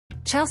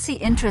Chelsea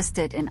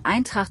interested in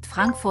Eintracht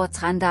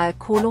Frankfurt's Randal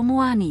Kolo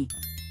Muani.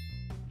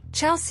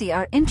 Chelsea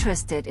are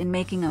interested in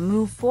making a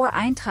move for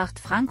Eintracht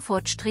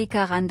Frankfurt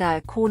striker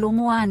Randal Kolo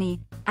Muani,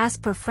 as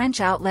per French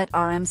outlet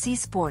RMC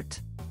Sport.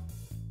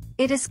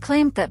 It is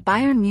claimed that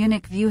Bayern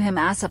Munich view him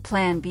as a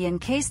plan B in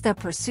case the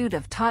pursuit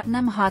of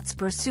Tottenham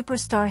Hotspur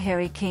superstar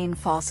Harry Kane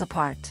falls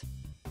apart.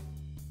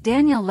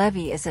 Daniel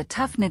Levy is a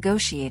tough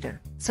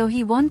negotiator, so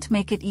he won't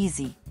make it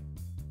easy.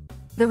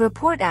 The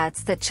report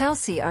adds that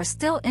Chelsea are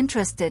still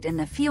interested in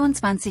the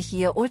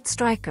 24-year-old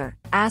striker,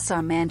 as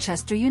are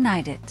Manchester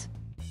United.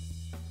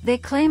 They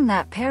claim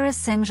that Paris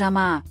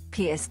Saint-Germain,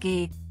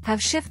 PSG,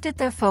 have shifted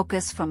their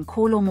focus from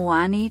Kolo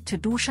Muani to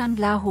Dusan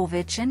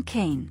Vlahovic and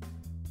Kane.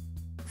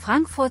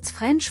 Frankfurt's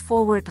French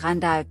forward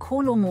Randal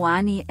Kolo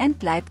Muani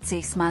and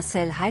Leipzig's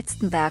Marcel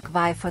Halstenberg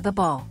vie for the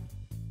ball.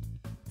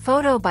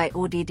 Photo by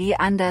ODD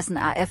ANDERSEN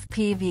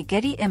AFP v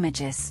Getty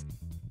Images.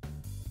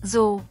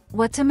 So,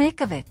 what to make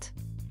of it?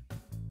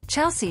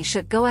 Chelsea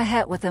should go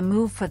ahead with a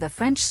move for the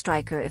French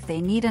striker if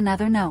they need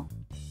another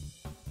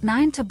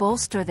 9 to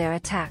bolster their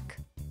attack.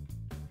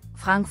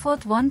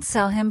 Frankfurt won't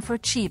sell him for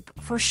cheap,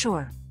 for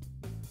sure.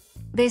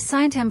 They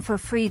signed him for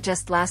free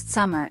just last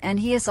summer and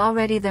he is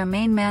already their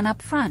main man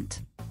up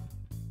front.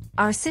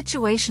 Our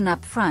situation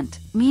up front,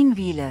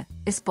 meanwhile,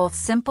 is both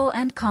simple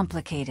and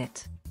complicated.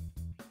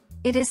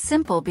 It is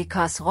simple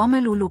because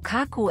Romelu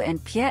Lukaku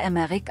and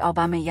Pierre-Emerick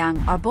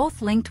Aubameyang are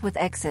both linked with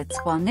exits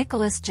while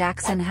Nicolas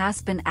Jackson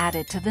has been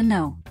added to the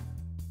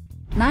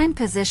 9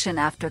 position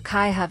after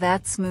Kai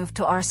Havertz's move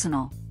to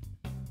Arsenal.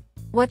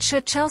 What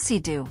should Chelsea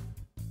do?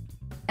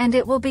 And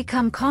it will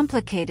become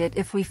complicated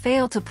if we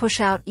fail to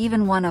push out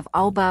even one of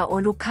Auba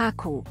or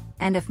Lukaku,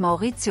 and if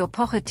Mauricio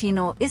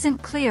Pochettino isn't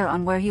clear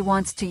on where he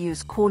wants to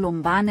use Kolo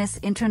Muani's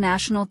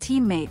international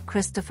teammate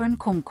Christopher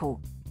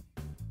Nkunku.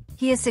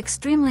 He is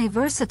extremely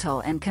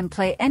versatile and can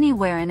play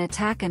anywhere in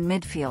attack and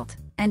midfield,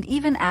 and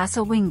even as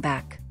a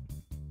wingback.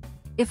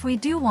 If we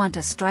do want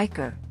a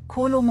striker,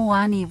 Kolo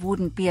Muani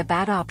wouldn't be a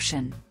bad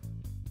option.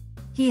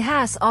 He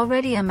has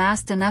already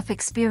amassed enough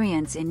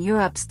experience in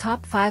Europe's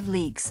top 5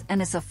 leagues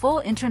and is a full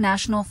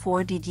international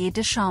for Didier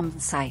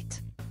Deschamps' side.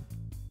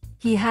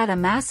 He had a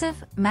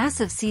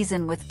massive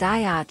season with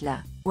Die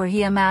Adler, where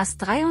he amassed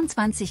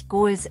 23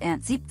 goals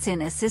and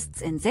 17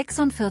 assists in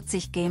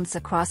 46 games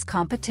across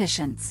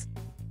competitions.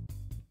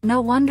 No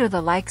wonder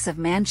the likes of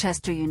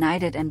Manchester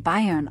United and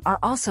Bayern are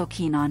also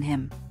keen on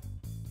him.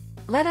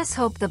 Let us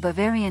hope the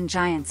Bavarian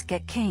giants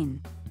get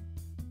Kane.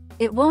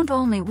 It won't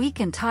only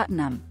weaken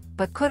Tottenham,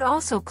 but could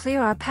also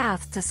clear our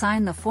path to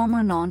sign the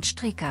former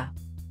non-striker.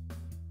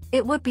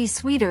 It would be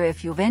sweeter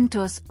if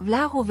Juventus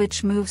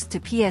Vlahovic moves to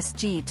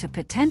PSG to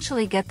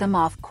potentially get them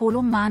off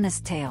Kolo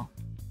Muani's tail.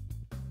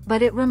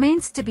 But it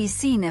remains to be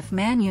seen if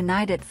Man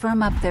United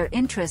firm up their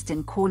interest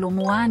in Kolo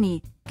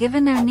Muani,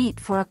 given their need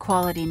for a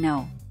quality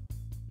 9.